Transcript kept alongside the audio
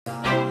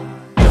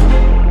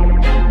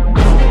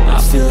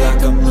feel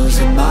like I'm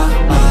losing my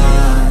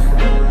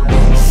mind.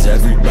 Is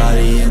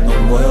everybody in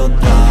the world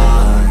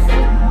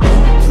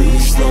blind?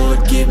 Please,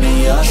 Lord, give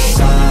me a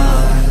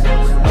sign,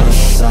 a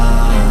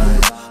sign.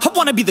 I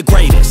wanna be the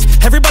greatest.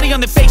 Everybody on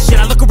the fake shit.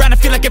 I look around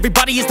and feel like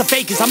everybody is the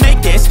fakest. I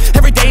make this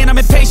every day and I'm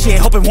impatient,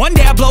 hoping one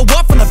day I blow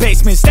up from the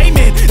basement.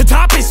 Statement, the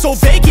top is so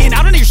vacant.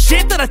 I don't hear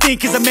shit that I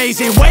think is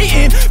amazing.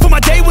 Waiting for my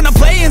day when I'm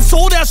playing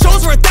sold out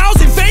shows for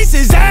 1,000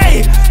 faces.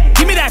 Hey,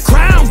 give me that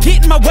crown,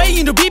 get in my way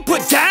and to be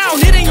put down.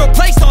 It ain't your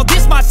place, all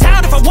this my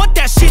town. If I want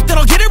that shit, then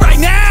I'll get it right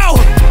now.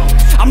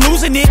 I'm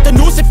losing it, the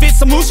noose it fits,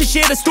 some loose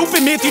shit, a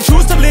stupid myth. You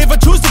choose to live or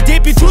choose to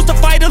dip, you choose to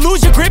fight or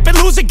lose your grip and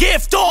lose a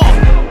gift.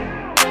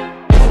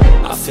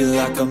 I feel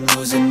like I'm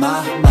losing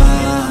my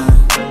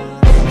mind.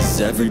 Is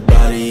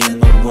everybody in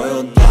the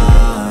world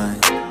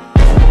blind?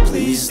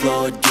 Please,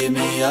 Lord, give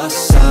me a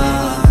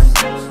sign,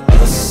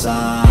 a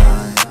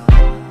sign.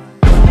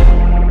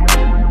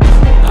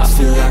 I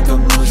feel like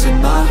I'm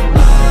losing my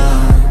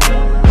mind.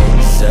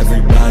 Is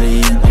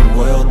everybody in the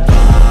world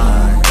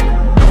blind?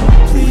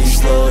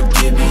 Please, Lord,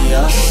 give me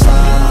a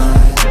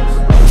sign,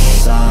 a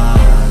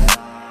sign.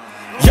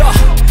 Yeah.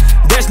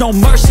 There's no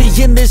mercy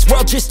in this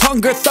world, just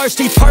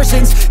hunger-thirsty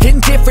persons in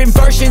different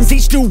versions.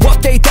 Each new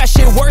update, that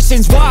shit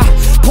worsens. Why?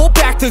 Pull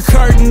back the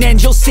curtain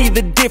and you'll see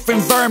the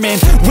different vermin.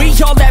 We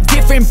all have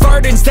different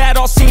burdens that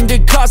all seem to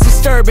cause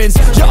disturbance.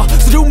 Yo,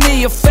 so do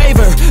me a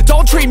favor,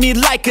 don't treat me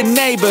like a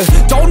neighbor.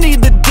 Don't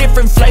need the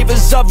different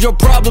flavors of your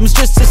problems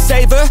just to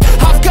savor.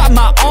 I've got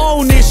my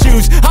own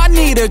issues, I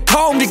need a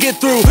comb to get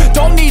through.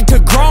 Don't need to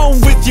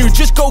groan with you,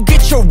 just go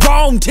get your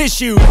own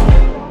tissue.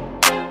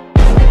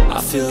 I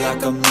feel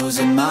like I'm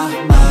losing my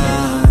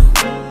mind.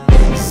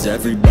 Is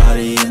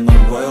everybody in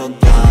the world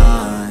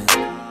blind?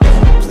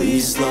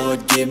 Please,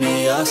 Lord, give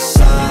me a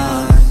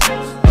sign,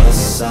 a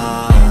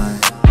sign.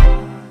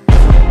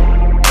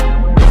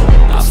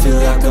 I feel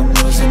like I'm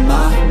losing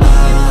my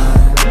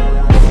mind.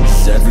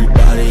 Is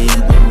everybody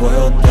in the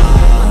world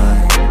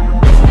blind?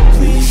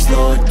 Please,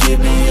 Lord, give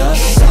me a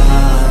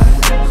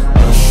sign,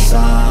 a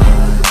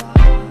sign.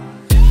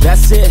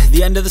 That's it,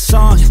 the end of the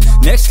song.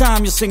 Next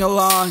time you'll sing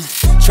along.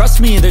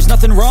 Trust me, there's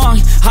nothing wrong.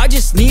 I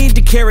just need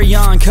to carry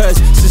on, cause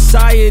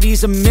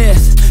society's a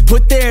myth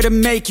put there to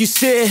make you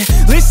sit.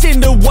 Listen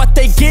to what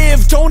they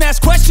give. Don't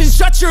ask questions,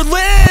 shut your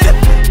lid.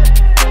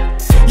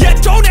 Yeah,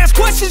 don't ask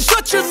questions,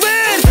 shut your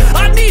lid.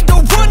 I need to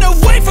run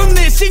away from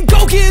this and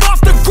go get off